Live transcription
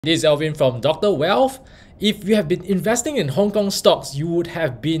This is Alvin from Dr. Wealth. If you have been investing in Hong Kong stocks, you would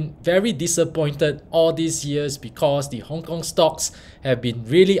have been very disappointed all these years because the Hong Kong stocks have been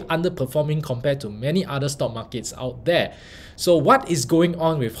really underperforming compared to many other stock markets out there. So what is going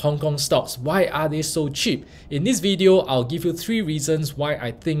on with Hong Kong stocks? Why are they so cheap? In this video, I'll give you 3 reasons why I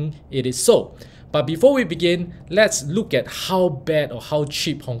think it is so. But before we begin, let's look at how bad or how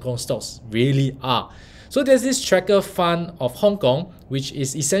cheap Hong Kong stocks really are. So there's this tracker fund of Hong Kong, which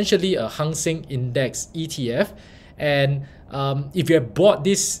is essentially a Hang Seng Index ETF. And if you have bought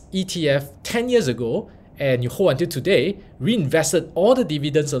this ETF 10 years ago and you hold until today, reinvested all the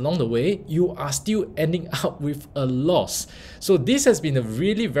dividends along the way, you are still ending up with a loss. So this has been a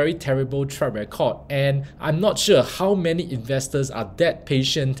really very terrible track record, and I'm not sure how many investors are that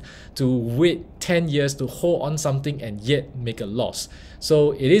patient to wait 10 years to hold on something and yet make a loss.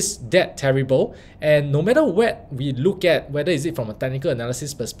 So it is that terrible, and no matter what we look at, whether is it from a technical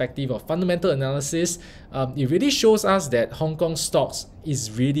analysis perspective or fundamental analysis, it really shows us that Hong Kong stocks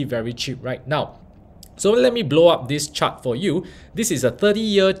is really very cheap right now. So let me blow up this chart for you. This is a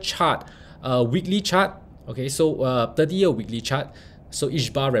 30-year chart, weekly chart. Okay, so 30-year weekly chart. So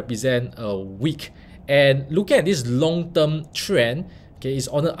each bar represents a week. And looking at this long-term trend, okay, it's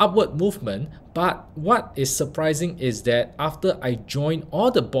on an upward movement. But what is surprising is that after I join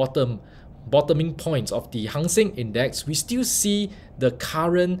all the bottoming points of the Hang Seng Index, we still see the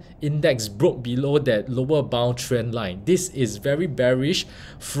current index broke below that lower bound trend line. This is very bearish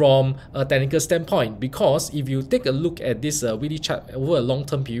from a technical standpoint, because if you take a look at this weekly chart over a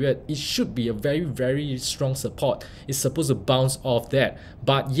long-term period, it should be a very strong support. It's supposed to bounce off that,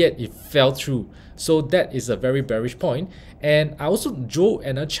 but yet it fell through. So that is a very bearish point. And I also drew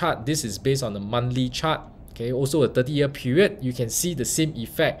another chart. This is based on a monthly chart. Okay, also a 30-year period, you can see the same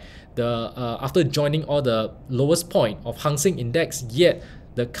effect. After joining all the lowest point of Hang Seng Index, yet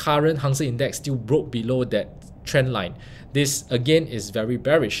the current Hang Seng Index still broke below that trend line. This again is very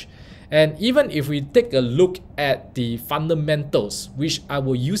bearish. And even if we take a look at the fundamentals, which I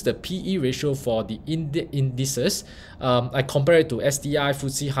will use the PE ratio for the indices, I compare it to STI,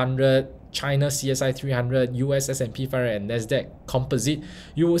 FTSE 100, China CSI 300, US S&P 500 and Nasdaq composite,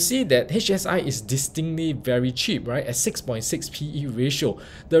 you will see that HSI is distinctly very cheap, right? At 6.6 PE ratio.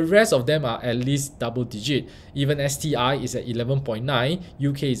 The rest of them are at least double digit. Even STI is at 11.9,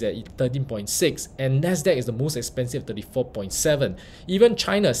 UK is at 13.6, and Nasdaq is the most expensive, 34.7. Even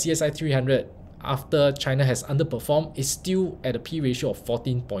China CSI 300, after China has underperformed, is still at a P ratio of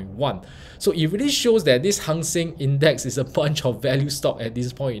 14.1. So it really shows that this Hang Seng Index is a bunch of value stock at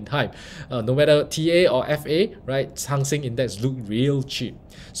this point in time. No matter TA or FA, right, Hang Seng Index look real cheap.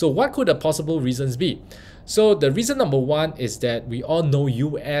 So what could the possible reasons be? So the reason number 1 is that we all know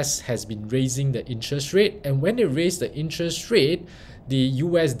US has been raising the interest rate, and when they raise the interest rate, the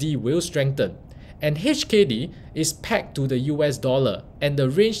USD will strengthen. And HKD is pegged to the US dollar, and the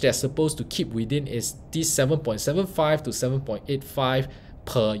range they're supposed to keep within is this 7.75 to 7.85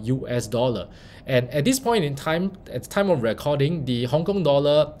 per US dollar. And at this point in time, at the time of recording, the Hong Kong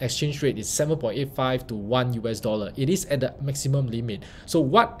dollar exchange rate is 7.85 to 1 US dollar. It is at the maximum limit. So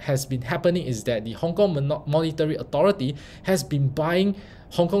what has been happening is that the Hong Kong Monetary Authority has been buying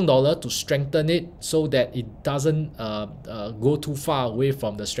Hong Kong dollar to strengthen it so that it doesn't go too far away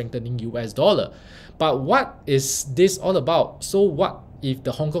from the strengthening US dollar. But what is this all about? So what if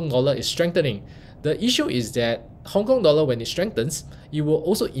the Hong Kong dollar is strengthening? The issue is that Hong Kong dollar, when it strengthens, it will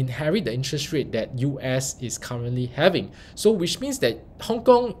also inherit the interest rate that US is currently having. So which means that Hong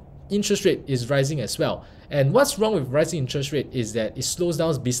Kong interest rate is rising as well. And what's wrong with rising interest rate is that it slows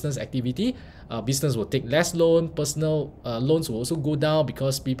down business activity. Business will take less loan, personal loans will also go down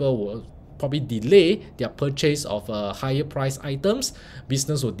because people will probably delay their purchase of higher price items.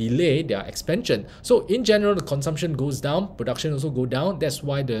 Business will delay their expansion. So in general, the consumption goes down, production also go down. That's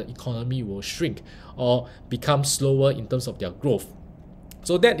why the economy will shrink or become slower in terms of their growth.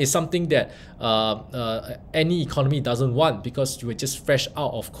 So that is something that any economy doesn't want, because you were just fresh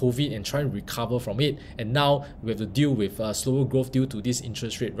out of COVID and trying to recover from it, and now we have to deal with slower growth due to this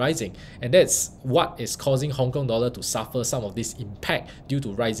interest rate rising, and that's what is causing Hong Kong dollar to suffer some of this impact due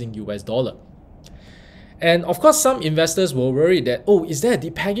to rising US dollar. And of course, some investors were worried that, oh, is there a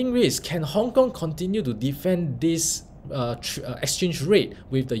depegging risk? Can Hong Kong continue to defend this exchange rate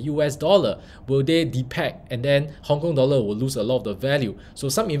with the US dollar? Will they depeg and then Hong Kong dollar will lose a lot of the value? So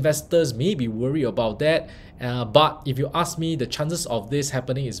some investors may be worried about that, but if you ask me, the chances of this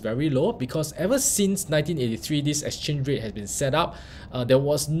happening is very low, because ever since 1983 this exchange rate has been set up, there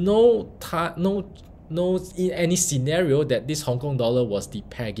was no in any scenario that this Hong Kong dollar was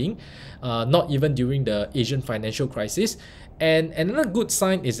depegging, not even during the Asian financial crisis. And another good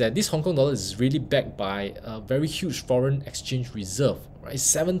sign is that this Hong Kong dollar is really backed by a very huge foreign exchange reserve, right?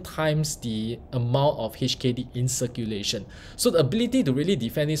 7 times the amount of HKD in circulation. So the ability to really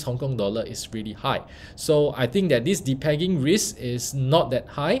defend this Hong Kong dollar is really high. So I think that this depegging risk is not that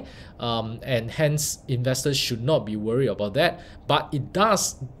high, and hence investors should not be worried about that. But it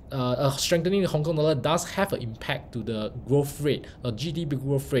does, a strengthening the Hong Kong dollar does have an impact to the growth rate, or GDP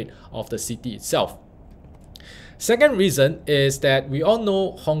growth rate of the city itself. Second reason is that we all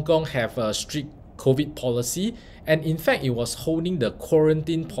know Hong Kong have a strict COVID policy, and in fact it was holding the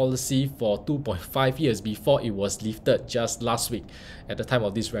quarantine policy for 2.5 years before it was lifted just last week at the time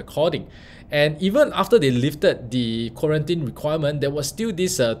of this recording. And even after they lifted the quarantine requirement, there was still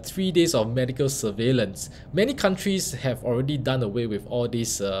this 3 days of medical surveillance. Many countries have already done away with all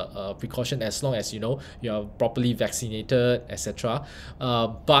these precautions as long as you are properly vaccinated, etc.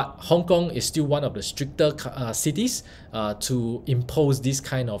 But Hong Kong is still one of the stricter cities to impose these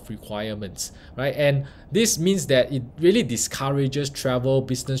kind of requirements, right? And this means that it really discourages travel,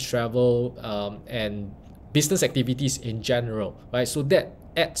 business travel, and business activities in general, right? So that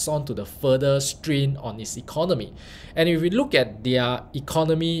adds on to the further strain on its economy. And if we look at their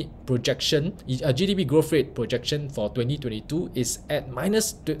economy projection, GDP growth rate projection for 2022 is at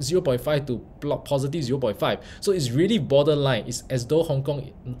minus 0.5 to positive 0.5. So it's really borderline. It's as though Hong Kong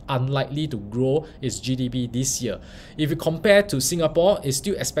is unlikely to grow its GDP this year. If you compare to Singapore, it's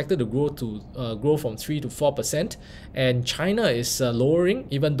still expected to grow from 3 to 4%, and China is lowering,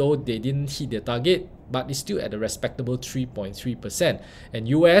 even though they didn't hit their target, but it's still at a respectable 3.3%. And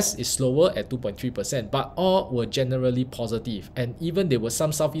US is slower at 2.3%, but all were generally positive. And even there were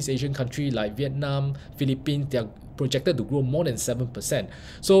some Southeast Asian countries like Vietnam, Philippines, they are projected to grow more than 7%.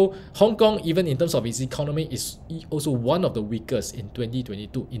 So Hong Kong, even in terms of its economy, is also one of the weakest in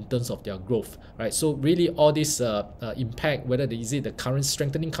 2022 in terms of their growth, right? So really all this impact, whether is it the current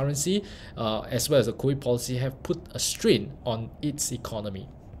strengthening currency as well as the COVID policy, have put a strain on its economy.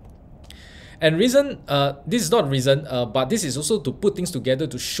 And reason, this is not reason, but this is also to put things together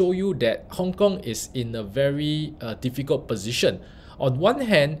to show you that Hong Kong is in a very difficult position. On one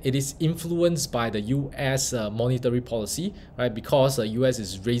hand, it is influenced by the US monetary policy, right? Because the US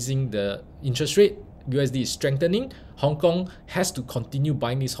is raising the interest rate, USD is strengthening, Hong Kong has to continue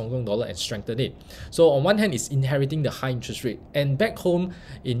buying this Hong Kong dollar and strengthen it. So on one hand, it's inheriting the high interest rate. And back home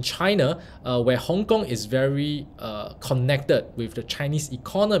in China, where Hong Kong is very connected with the Chinese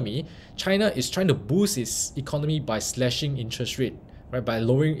economy, China is trying to boost its economy by slashing interest rate, right, by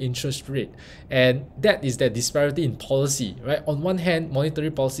lowering interest rate. And that is the disparity in policy, right? On one hand,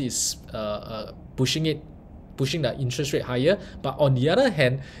 monetary policy is pushing the interest rate higher, but on the other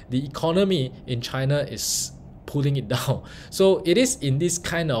hand, the economy in China is pulling it down. So it is in this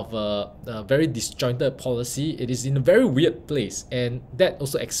kind of very disjointed policy. It is in a very weird place, and that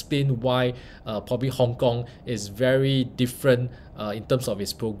also explains why probably Hong Kong is very different in terms of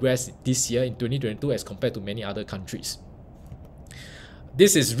its progress this year in 2022 as compared to many other countries.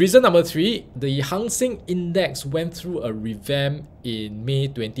 This is reason number 3. The Hang Seng Index went through a revamp in May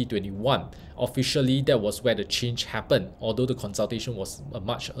 2021. Officially, that was where the change happened, although the consultation was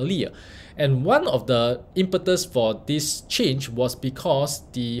much earlier. And one of the impetus for this change was because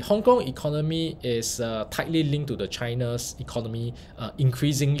the Hong Kong economy is tightly linked to the China's economy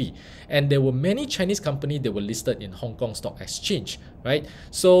increasingly. And there were many Chinese companies that were listed in Hong Kong Stock Exchange, right?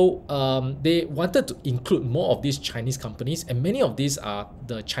 So they wanted to include more of these Chinese companies, and many of these are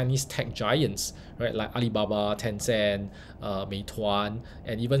the Chinese tech giants, right? Like Alibaba, Tencent, Meituan,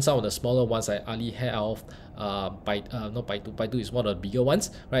 and even some of the smaller ones like Ali Health, not Baidu. Baidu is one of the bigger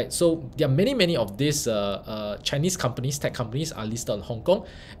ones, right? So there are many of these Chinese companies, tech companies are listed on Hong Kong,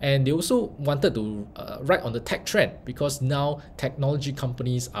 and they also wanted to ride on the tech trend because now technology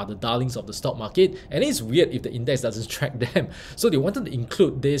companies are the darlings of the stock market, and it's weird if the index doesn't track them. So they wanted to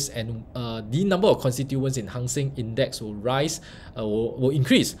include this, and the number of constituents in Hang Seng Index will rise, will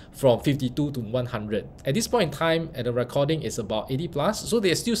increase from 52 to 100. At this point in time, at the recording, it's about 80 plus, so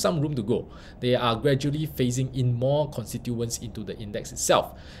there's still some room to go. They are gradually phasing in more constituents into the index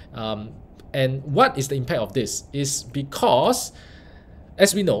itself. And what is the impact of this? Is because,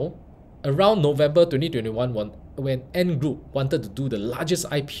 as we know, around November 2021, when Ant Group wanted to do the largest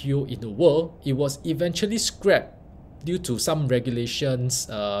IPO in the world, it was eventually scrapped due to some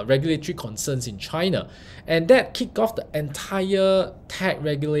regulatory concerns in China. And that kicked off the entire tech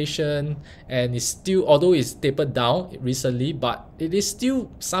regulation, and it's still, although it's tapered down recently, but it is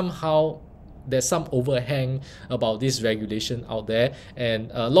still somehow there's some overhang about this regulation out there,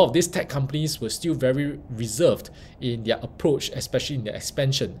 and a lot of these tech companies were still very reserved in their approach, especially in their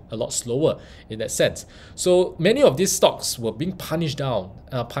expansion, a lot slower in that sense. So many of these stocks were being punished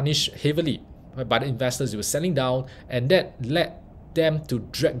heavily by the investors. They were selling down, and that led them to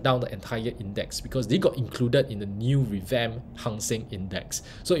drag down the entire index because they got included in the new revamped Hang Seng Index.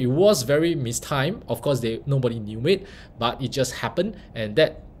 So it was very mistimed. Of course, nobody knew it, but it just happened, and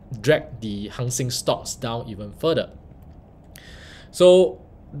that dragged the Hang Seng stocks down even further. So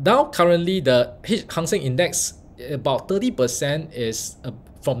now currently the Hang Seng Index, about 30% is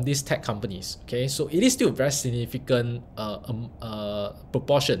from these tech companies. Okay, so it is still a very significant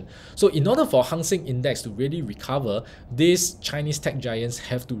proportion. So in order for Hang Seng Index to really recover, these Chinese tech giants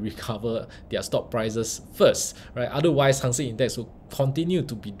have to recover their stock prices first, right? Otherwise, Hang Seng Index will continue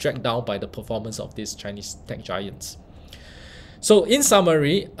to be dragged down by the performance of these Chinese tech giants. So in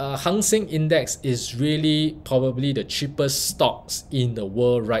summary, Hang Seng Index is really probably the cheapest stocks in the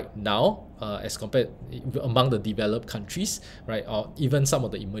world right now, as compared among the developed countries, right, or even some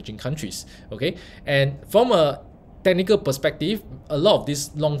of the emerging countries. Okay, and from a technical perspective, a lot of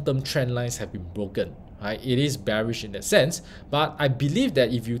these long-term trend lines have been broken. Right, it is bearish in that sense, but I believe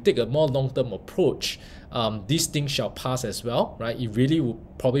that if you take a more long-term approach, these things shall pass as well, right? It really will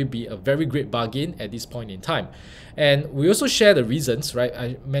probably be a very great bargain at this point in time. And we also share the reasons, right?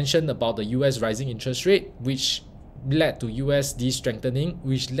 I mentioned about the US rising interest rate, which led to USD strengthening,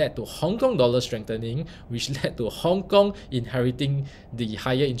 which led to Hong Kong dollar strengthening, which led to Hong Kong inheriting the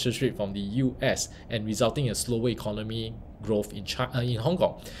higher interest rate from the US and resulting in a slower economy growth in Hong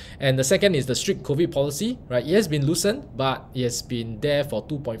Kong. And the second is the strict COVID policy, right? It has been loosened, but it has been there for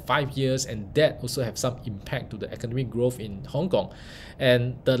 2.5 years, and that also have some impact to the economic growth in Hong Kong.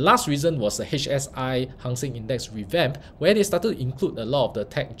 And the last reason was the HSI Hang Seng Index revamp, where they started to include a lot of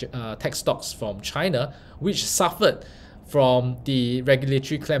the tech stocks from China, which suffered from the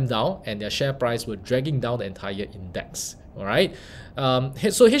regulatory clampdown, and their share price were dragging down the entire index. All right,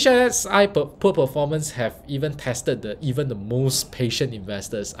 so HSI poor performance have even tested even the most patient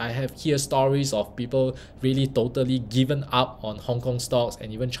investors. I have heard stories of people really totally given up on Hong Kong stocks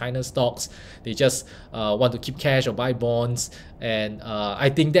and even China stocks. They just want to keep cash or buy bonds, and I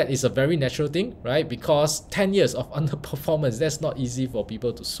think that is a very natural thing, right? Because 10 years of underperformance, that's not easy for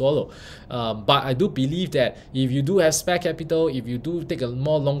people to swallow. But I do believe that if you do have spare capital, if you do take a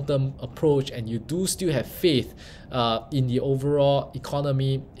more long-term approach, and you do still have faith in the overall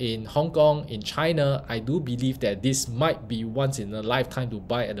economy in Hong Kong, in China, I do believe that this might be once in a lifetime to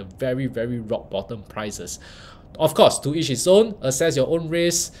buy at a very, very rock bottom prices. Of course, to each his own, assess your own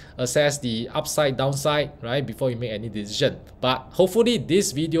risk, assess the upside, downside, right, before you make any decision. But hopefully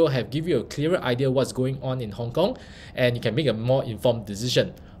this video have give you a clearer idea what's going on in Hong Kong, and you can make a more informed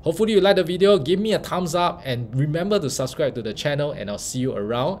decision. Hopefully you like the video, give me a thumbs up, and remember to subscribe to the channel, and I'll see you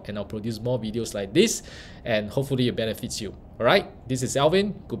around, and I'll produce more videos like this, and hopefully it benefits you. Alright, this is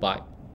Alvin, goodbye.